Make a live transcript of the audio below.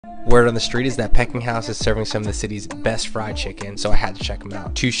Word on the street is that Pecking House is serving some of the city's best fried chicken, so I had to check them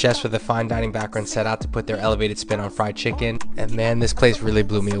out. Two chefs with a fine dining background set out to put their elevated spin on fried chicken, and man, this place really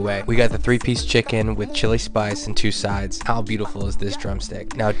blew me away. We got the 3-piece chicken with chili spice and 2 sides. How beautiful is this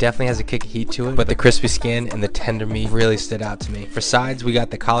drumstick? Now, it definitely has a kick of heat to it, but the crispy skin and the tender meat really stood out to me. For sides, we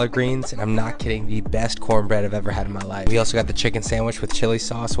got the collard greens, and I'm not kidding, the best cornbread I've ever had in my life. We also got the chicken sandwich with chili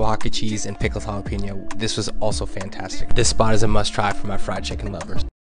sauce, Oaxaca cheese, and pickled jalapeno. This was also fantastic. This spot is a must try for my fried chicken lovers.